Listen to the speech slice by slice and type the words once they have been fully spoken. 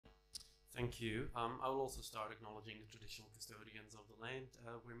Thank you. I will also start acknowledging the traditional custodians of the land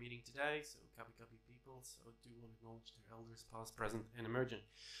we're meeting today, so Kabi Kabi people, so I do want to acknowledge their elders past, present and emerging.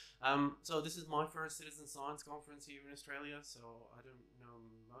 So this is my first citizen science conference here in Australia, so I don't know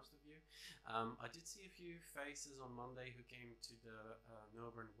most of you. I did see a few faces on Monday who came to the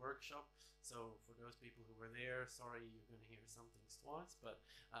NOBURN workshop, so for those people who were there, sorry you're going to hear some things twice, but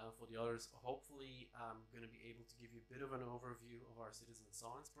for the others, hopefully I'm going to be able to give you a bit of an overview of our citizen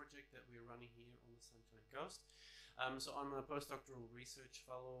science project that we're running here on the Sunshine Coast. So I'm a postdoctoral research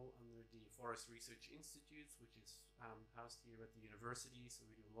fellow under the Forest Research Institutes, which is housed here at the university, so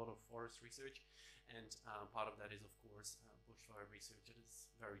we do a lot of forest research, and part of that is of course bushfire research. It is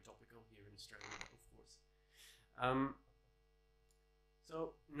very topical here in Australia, of course.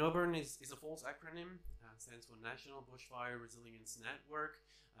 So NOBURN is a false acronym, stands for National Bushfire Resilience Network.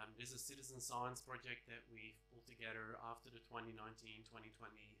 This is a citizen science project that we've pulled together after the 2019-2020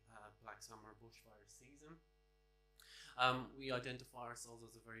 Black Summer bushfire season. We identify ourselves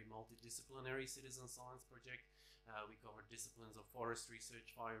as a very multidisciplinary citizen science project. We cover disciplines of forest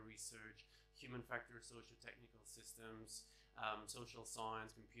research, fire research, human factor sociotechnical systems, social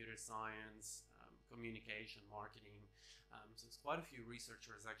science, computer science, communication, marketing. So there's quite a few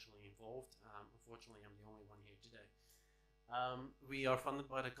researchers actually involved. Unfortunately, I'm the only one here today. We are funded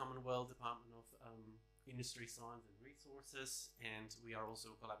by the Commonwealth Department of Industry, Science and Resources, and we are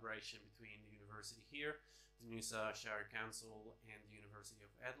also a collaboration between the university here, the Noosa Shire Council and the University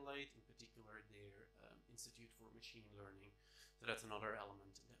of Adelaide, in particular their Institute for Machine Learning. So that's another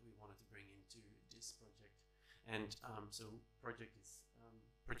element that we wanted to bring into this project. And so project is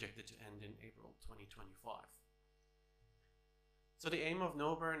projected to end in April 2025. So the aim of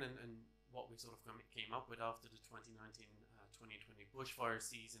NOBURN and what we sort of came up with after the 2019-2020 bushfire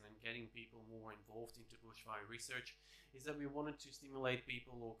season and getting people more involved into bushfire research is that we wanted to stimulate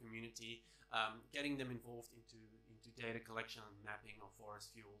people or community, getting them involved into data collection and mapping of forest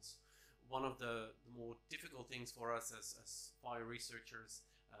fuels. One of the more difficult things for us as fire researchers,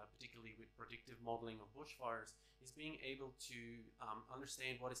 particularly with predictive modeling of bushfires, is being able to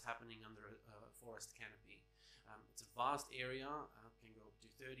understand what is happening under a forest canopy. It's a vast area, can go up to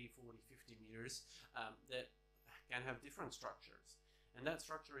 30, 40, 50 meters, that can have different structures. And that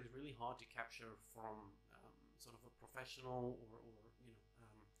structure is really hard to capture from sort of a professional or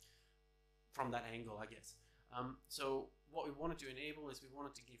from that angle, I guess. So what we wanted to enable is we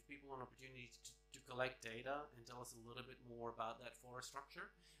wanted to give people an opportunity to collect data and tell us a little bit more about that forest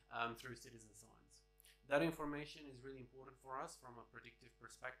structure through citizen science. That information is really important for us from a predictive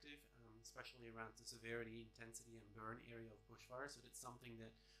perspective, especially around the severity, intensity and burn area of bushfire. So that's something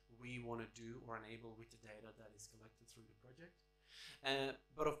that we want to do or enable with the data that is collected through the project.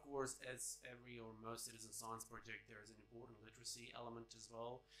 But of course, as every or most citizen science project, there is an important literacy element as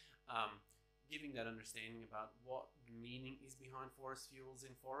well. Giving that understanding about what the meaning is behind forest fuels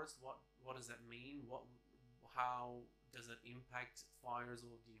in forest, what does that mean, how does it impact fires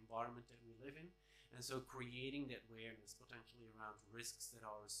or the environment that we live in, and so creating that awareness potentially around risks that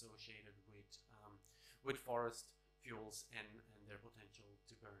are associated with forest fuels and their potential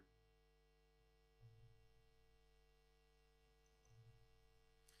to burn.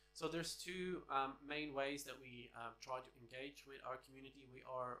 So there's two main ways that we try to engage with our community. We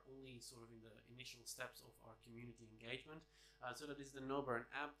are only sort of in the initial steps of our community engagement. So that is the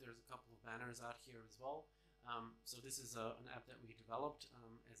NOBURN app. There's a couple of banners out here as well. So this is an app that we developed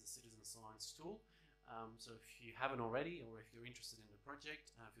as a citizen science tool. So if you haven't already, or if you're interested in the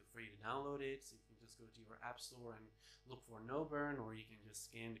project, feel free to download it. So you can just go to your app store and look for NOBURN, or you can just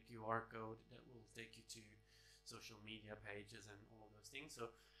scan the QR code that will take you to social media pages and all of those things.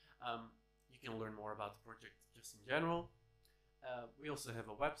 So you can learn more about the project just in general. We also have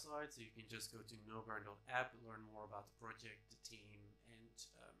a website, so you can just go to noburn.app and learn more about the project, the team, and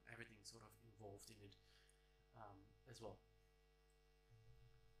everything sort of involved in it as well.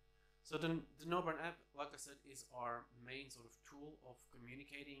 So the NOBURN app, like I said, is our main sort of tool of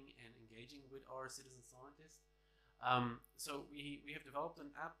communicating and engaging with our citizen scientists. So we have developed an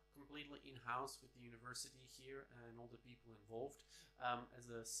app completely in-house with the university here and all the people involved as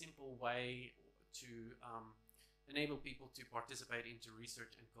a simple way to enable people to participate into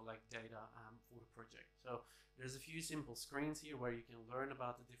research and collect data for the project. So there's a few simple screens here where you can learn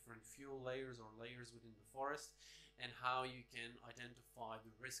about the different fuel layers or layers within the forest and how you can identify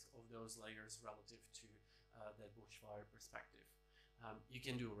the risk of those layers relative to that bushfire perspective. You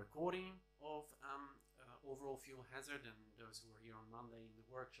can do a recording of overall fuel hazard, and those who were here on Monday in the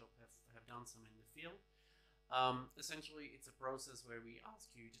workshop have done some in the field. Essentially, it's a process where we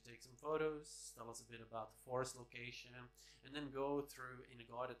ask you to take some photos, tell us a bit about the forest location, and then go through, in a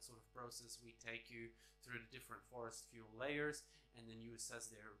guided sort of process, we take you through the different forest fuel layers, and then you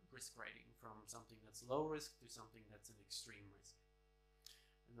assess their risk rating from something that's low risk to something that's an extreme risk.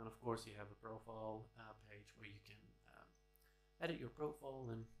 And then, of course, you have a profile page where you can edit your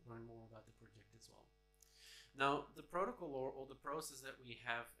profile and learn more about the project as well. Now, the protocol or the process that we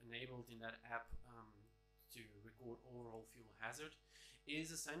have enabled in that app to record overall fuel hazard is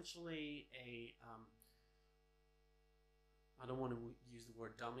essentially a, I don't want to use the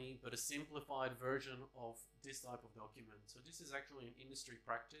word dummy, but a simplified version of this type of document. So this is actually an industry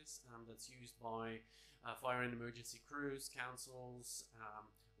practice that's used by fire and emergency crews, councils,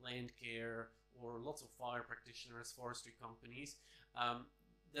 land care, or lots of fire practitioners, forestry companies.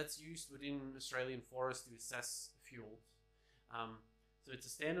 That's used within Australian forests to assess fuels. So it's a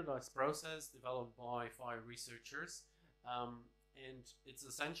standardized process developed by fire researchers, and it's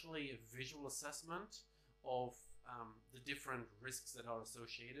essentially a visual assessment of the different risks that are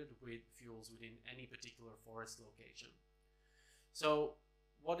associated with fuels within any particular forest location. So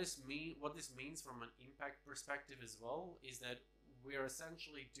what this means from an impact perspective as well is that we're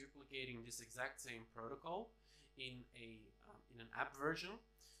essentially duplicating this exact same protocol in an app version.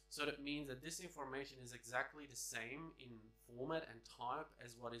 So that means that this information is exactly the same in format and type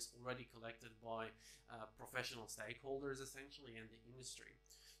as what is already collected by professional stakeholders essentially and the industry.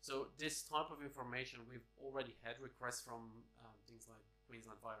 So this type of information, we've already had requests from things like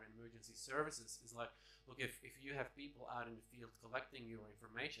Queensland Fire and Emergency Services. Is like, look, if you have people out in the field collecting your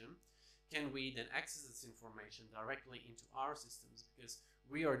information, can we then access this information directly into our systems? Because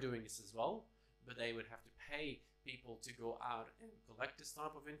we are doing this as well, but they would have to pay people to go out and collect this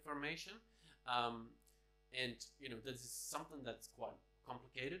type of information. And, you know, this is something that's quite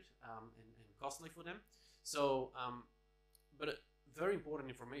complicated and costly for them. So, but very important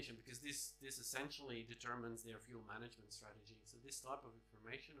information because this essentially determines their fuel management strategy. So this type of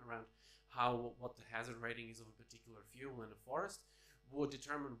information around what the hazard rating is of a particular fuel in a forest will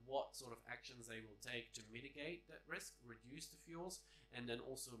determine what sort of actions they will take to mitigate that risk, reduce the fuels, and then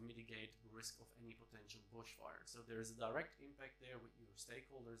also mitigate the risk of any potential bushfire. So there is a direct impact there with your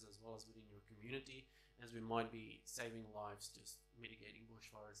stakeholders as well as within your community, as we might be saving lives, just mitigating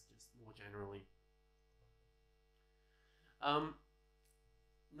bushfires just more generally.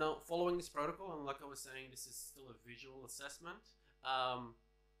 Now, following this protocol, and like I was saying, this is still a visual assessment.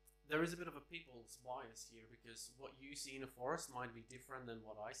 There is a bit of a people's bias here because what you see in a forest might be different than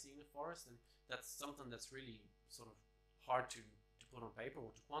what I see in a forest, and that's something that's really sort of hard to put on paper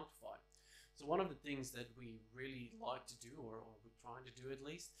or to quantify. So one of the things that we really like to do, or we're trying to do at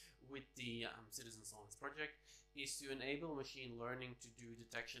least, with the Citizen Science project is to enable machine learning to do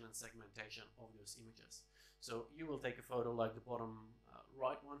detection and segmentation of those images. So you will take a photo like the bottom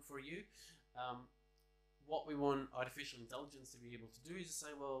right one for you. What we want artificial intelligence to be able to do is to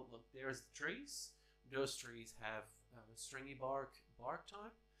say, well, look, there's the trees. Those trees have stringy bark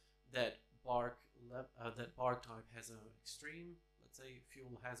type. That bark type has an extreme, let's say,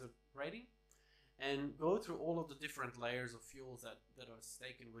 fuel hazard rating, and go through all of the different layers of fuels that are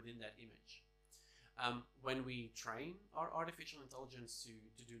taken within that image. When we train our artificial intelligence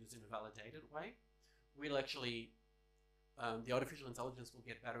to do this in a validated way, we'll actually, the artificial intelligence will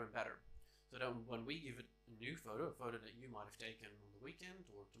get better and better. So that when we give it a new photo, a photo that you might have taken on the weekend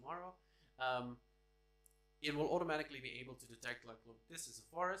or tomorrow, it will automatically be able to detect, like, look, this is a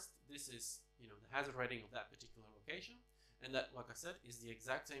forest, this is, you know, the hazard rating of that particular location, and that, like I said, is the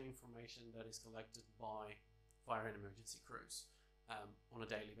exact same information that is collected by fire and emergency crews on a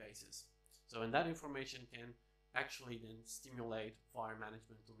daily basis. So, and that information can actually then stimulate fire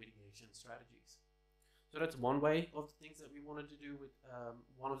management or mitigation strategies. So that's one way of the things that we wanted to do with,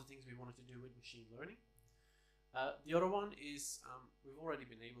 machine learning. The other one is, we've already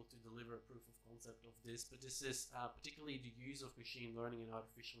been able to deliver a proof of concept of this, but this is particularly the use of machine learning and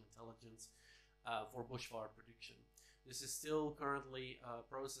artificial intelligence for bushfire prediction. This is still currently a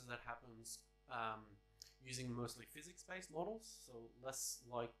process that happens using mostly physics-based models, so less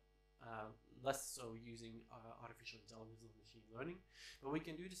so using artificial intelligence and machine learning. But we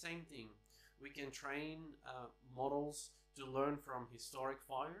can do the same thing. We can train models to learn from historic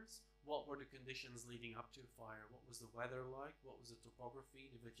fires. What were the conditions leading up to a fire? What was the weather like? What was the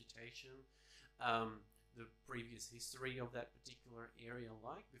topography, the vegetation, the previous history of that particular area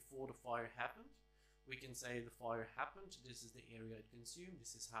like before the fire happened? We can say the fire happened, this is the area it consumed,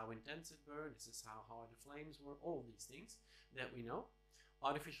 this is how intense it burned, this is how high the flames were, all of these things that we know.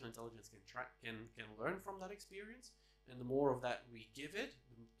 Artificial intelligence can learn from that experience, and the more of that we give it,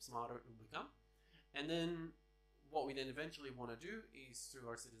 the smarter it will become. And then what we then eventually want to do is, through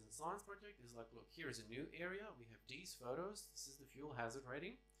our citizen science project, is like, look, here's a new area. We have these photos. This is the fuel hazard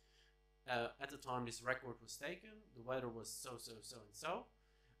rating. At the time this record was taken, the weather was so and so.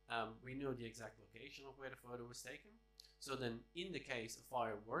 We know the exact location of where the photo was taken. So then, in the case a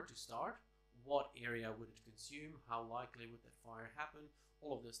fire were to start, what area would it consume? How likely would that fire happen?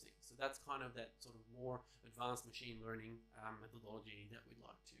 All of those things. So that's kind of that sort of more advanced machine learning methodology that we'd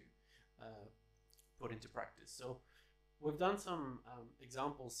like to put into practice. So we've done some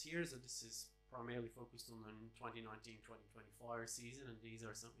examples here. So this is primarily focused on the 2019-2020 fire season, and these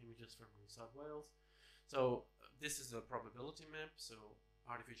are some images from New South Wales. So this is a probability map. So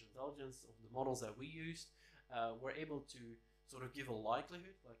artificial intelligence of the models that we used, we're able to sort of give a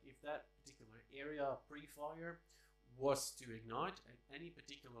likelihood, like if that particular area pre-fire was to ignite at any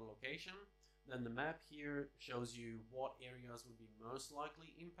particular location, then the map here shows you what areas would be most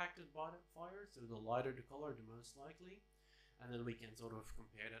likely impacted by that fire. So the lighter the color, the most likely. And then we can sort of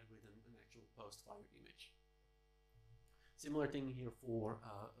compare that with an actual post-fire image. Similar thing here for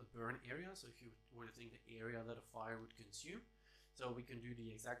a burn area. So if you were to think the area that a fire would consume, so we can do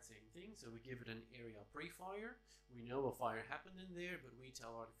the exact same thing. So we give it an area pre-fire. We know a fire happened in there, but we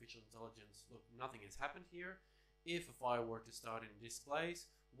tell artificial intelligence, look, nothing has happened here. If a fire were to start in this place,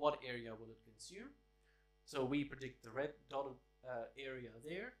 what area will it consume? So we predict the red dotted area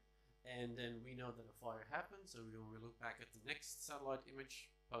there, and then we know that a fire happened. So when we look back at the next satellite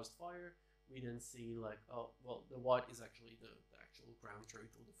image post-fire, we then see like, oh, well, the white is actually the actual ground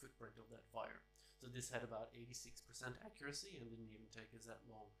truth or the footprint of that fire. So this had about 86% accuracy and didn't even take us that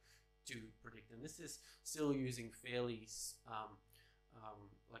long to predict. And this is still using fairly,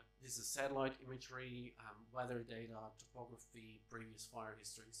 like this is satellite imagery, weather data, topography, previous fire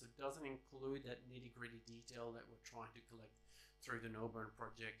history. So it doesn't include that nitty-gritty detail that we're trying to collect through the NOBURN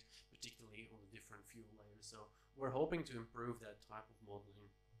project, particularly on the different fuel layers. So we're hoping to improve that type of modeling.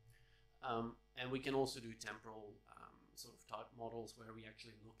 And we can also do temporal sort of type models where we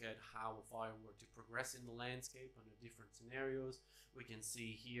actually look at how a fire were to progress in the landscape under different scenarios. We can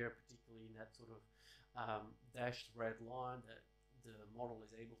see here, particularly in that sort of dashed red line, that the model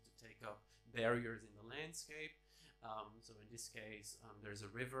is able to take up barriers in the landscape. So in this case, there's a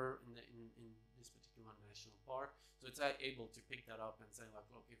river in this particular national park. So it's able to pick that up and say, like,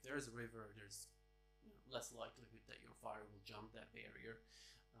 look, if there's a river, there's less likelihood that your fire will jump that barrier.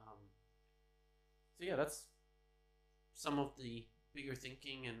 So yeah, that's some of the bigger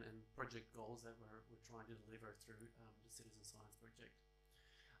thinking and project goals that we're trying to deliver through the Citizen Science project.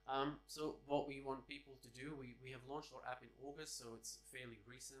 So what we want people to do, we have launched our app in August, so it's fairly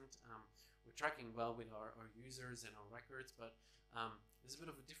recent. We're tracking well with our users and our records, but there's a bit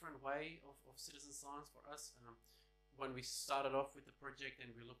of a different way of citizen science for us. When we started off with the project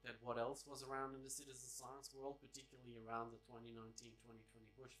and we looked at what else was around in the citizen science world, particularly around the 2019-2020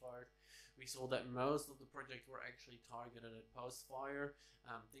 bushfire, we saw that most of the projects were actually targeted at post-fire,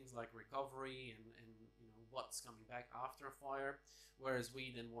 things like recovery and what's coming back after a fire. Whereas we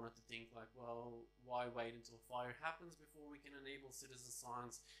then wanted to think like, well, why wait until a fire happens before we can enable citizen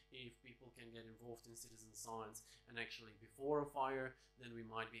science? If people can get involved in citizen science and actually before a fire, then we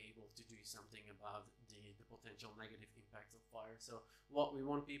might be able to do something about the potential negative impacts of fire. So what we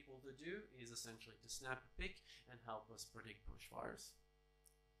want people to do is essentially to snap a pic and help us predict bushfires.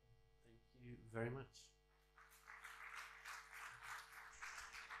 Thank you very much.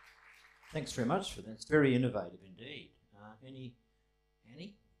 Thanks very much for that. It's very innovative indeed. Annie?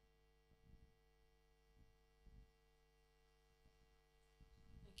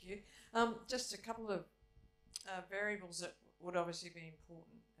 Thank you. Just a couple of variables that would obviously be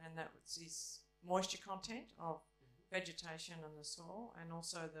important, and that is moisture content of vegetation in the soil and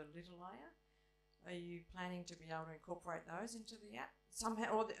also the litter layer. Are you planning to be able to incorporate those into the app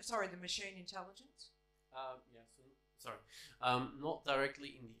somehow, or the machine intelligence? Not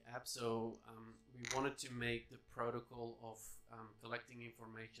directly in the app. So we wanted to make the protocol of collecting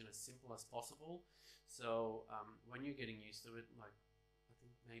information as simple as possible. So when you're getting used to it, like I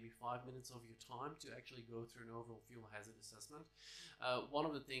think maybe 5 minutes of your time to actually go through an overall fuel hazard assessment. One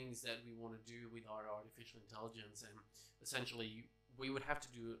of the things that we want to do with our artificial intelligence, and essentially we would have to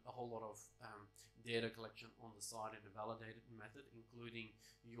do a whole lot of data collection on the side in a validated method, including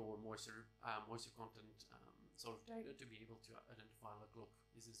your moisture content sort of data to be able to identify, like, look,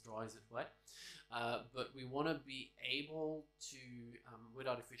 is this dry, is it wet? But we want to be able to, with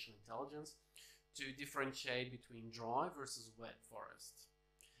artificial intelligence, to differentiate between dry versus wet forest.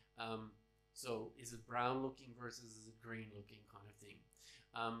 So is it brown looking versus is it green looking kind of thing?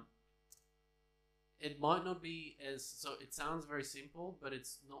 It might not be as, so it sounds very simple, but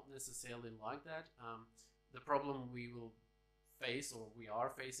it's not necessarily like that. the problem we will face, or we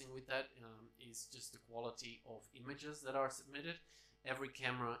are facing with that, is just the quality of images that are submitted. Every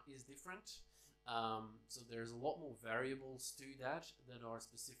camera is different. So there's a lot more variables to that are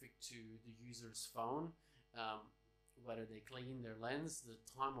specific to the user's phone, whether they clean their lens, the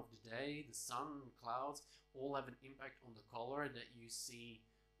time of the day, the sun, clouds, all have an impact on the color that you see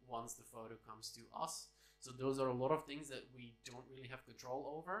once the photo comes to us. So those are a lot of things that we don't really have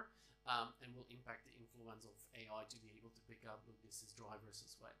control over, and will impact the influence of AI to be able to pick up, look, this is dry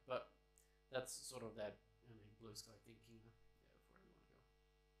versus wet. But that's sort of that blue sky thinking.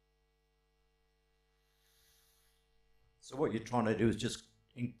 So what you're trying to do is just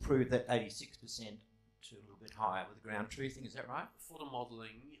improve that 86% to a little bit higher with ground truthing, is that right? For the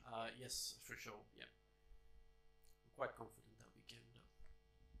modeling, yes, for sure, yeah. I'm quite confident that we can.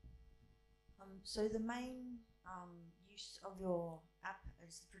 So the main use of your app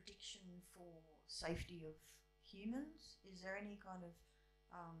is the prediction for safety of humans. Is there any kind of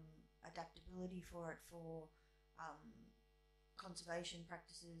adaptability for it for conservation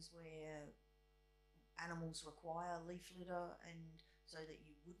practices where animals require leaf litter, and so that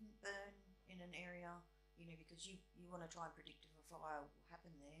you wouldn't burn in an area, you know, because you want to try and predict if a fire will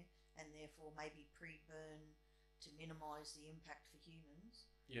happen there, and therefore maybe pre-burn to minimise the impact for humans.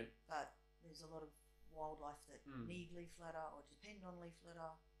 Yeah. But there's a lot of wildlife that need leaf litter or depend on leaf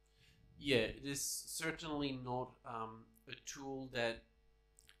litter. Yeah, it is certainly not a tool that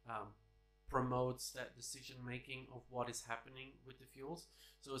promotes that decision making of what is happening with the fuels.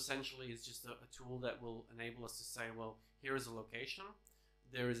 So essentially it's just a tool that will enable us to say, well, here is a location,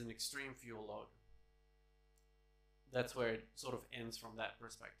 there is an extreme fuel load. That's where it sort of ends from that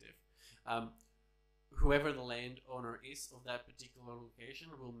perspective. Whoever the landowner is of that particular location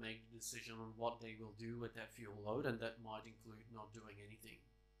will make the decision on what they will do with that fuel load, and that might include not doing anything.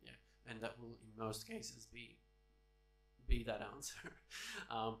 Yeah, and that will in most cases be that answer.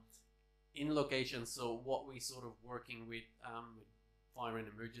 In locations, so what we sort of working with fire and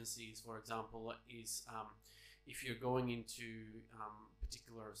emergencies, for example, is if you're going into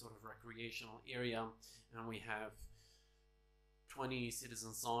particular sort of recreational area, and we have 20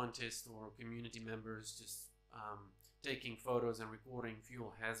 citizen scientists or community members just taking photos and recording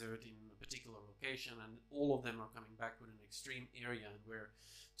fuel hazard in a particular location, and all of them are coming back with an extreme area, and we're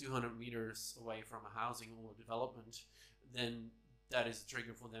 200 meters away from a housing or development, then that is a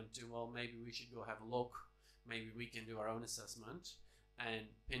trigger for them to, well, maybe we should go have a look, maybe we can do our own assessment and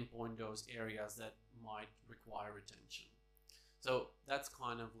pinpoint those areas that might require attention. So that's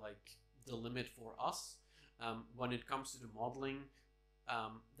kind of like the limit for us. When it comes to the modeling,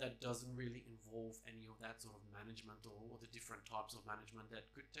 that doesn't really involve any of that sort of management or the different types of management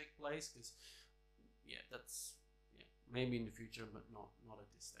that could take place, because yeah, that's maybe in the future, but not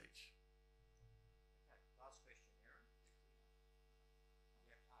at this stage.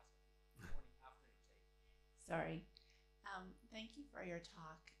 Sorry. Thank you for your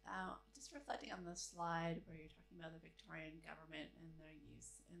talk. Just reflecting on the slide where you're talking about the Victorian government and their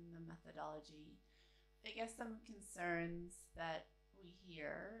use in the methodology, I guess some concerns that we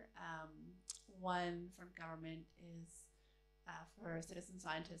hear. One from government is for citizen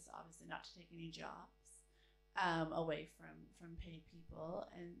scientists, obviously not to take any jobs away from paid people,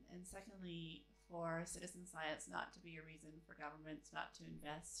 and secondly, for citizen science not to be a reason for governments not to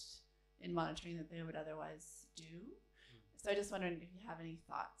invest in monitoring that they would otherwise do. So I just wondering if you have any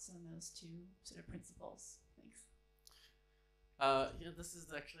thoughts on those two sort of principles. Thanks. Yeah, this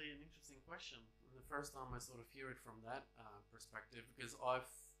is actually an interesting question. The first time I sort of hear it from that perspective, because I've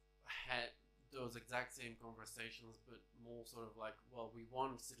had those exact same conversations, but more sort of like, well, we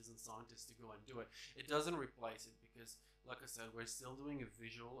want citizen scientists to go and do it. It doesn't replace it, because like I said, we're still doing a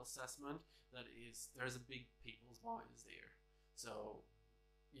visual assessment that is, there's a big people's bias there. So,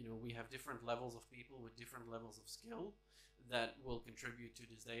 you know, we have different levels of people with different levels of skill that will contribute to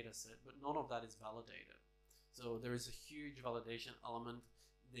this data set, but none of that is validated. So there is a huge validation element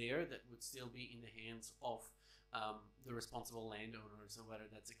there that would still be in the hands of the responsible landowners, so whether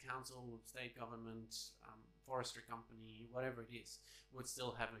that's a council, state government, forestry company, whatever it is, would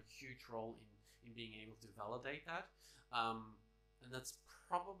still have a huge role in being able to validate that. And that's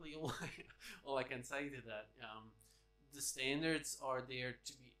probably all I can say to that. The standards are there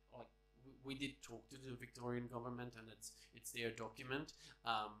to be, like, we did talk to the Victorian government, and it's their document,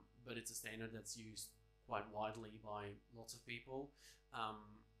 but it's a standard that's used quite widely by lots of people.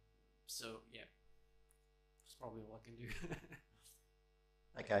 So yeah, that's probably all I can do.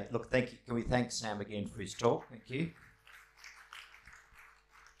 Okay, look, thank you. Can we thank Sam again for his talk? Thank you.